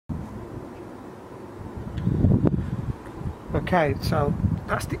Okay, so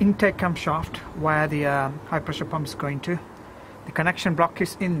that's the intake camshaft where the high pressure pump is going to. The connection block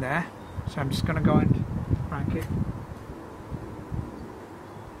is in there, so I'm just going to go and crank it.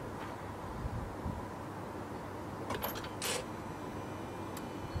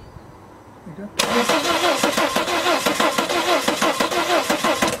 There you go.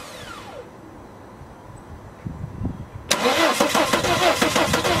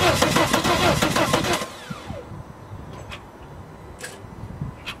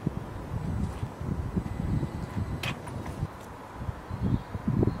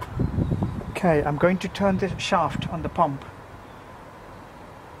 Okay, I'm going to turn the shaft on the pump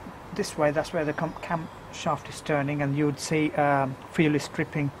this way. That's where the cam shaft is turning, and you would see fuel is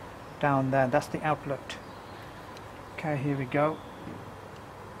dripping down there. That's the outlet. Okay, here we go.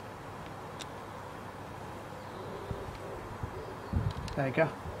 There you go.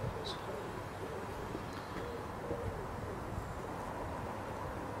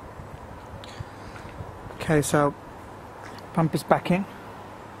 Okay, so pump is back in.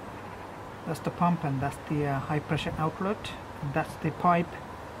 That's the pump, and that's the high pressure outlet, and that's the pipe.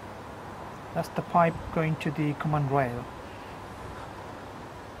 That's the pipe going to the command rail.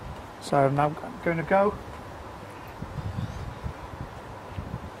 So now I'm going to go.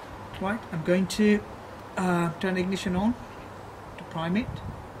 Right, I'm going to turn the ignition on to prime it.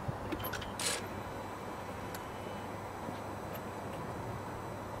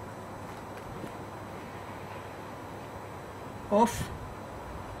 Off.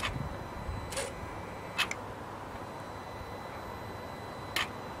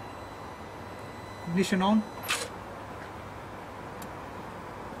 Ignition on.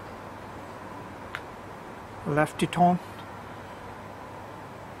 Left it on.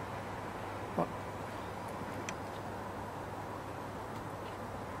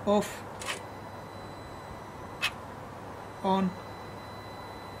 Off. On.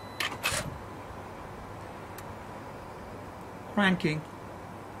 Cranking.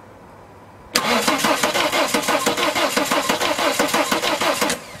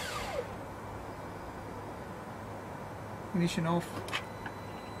 Ignition off.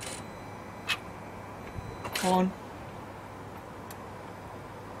 On.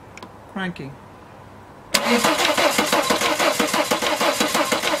 Cranking.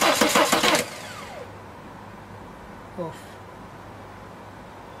 Off.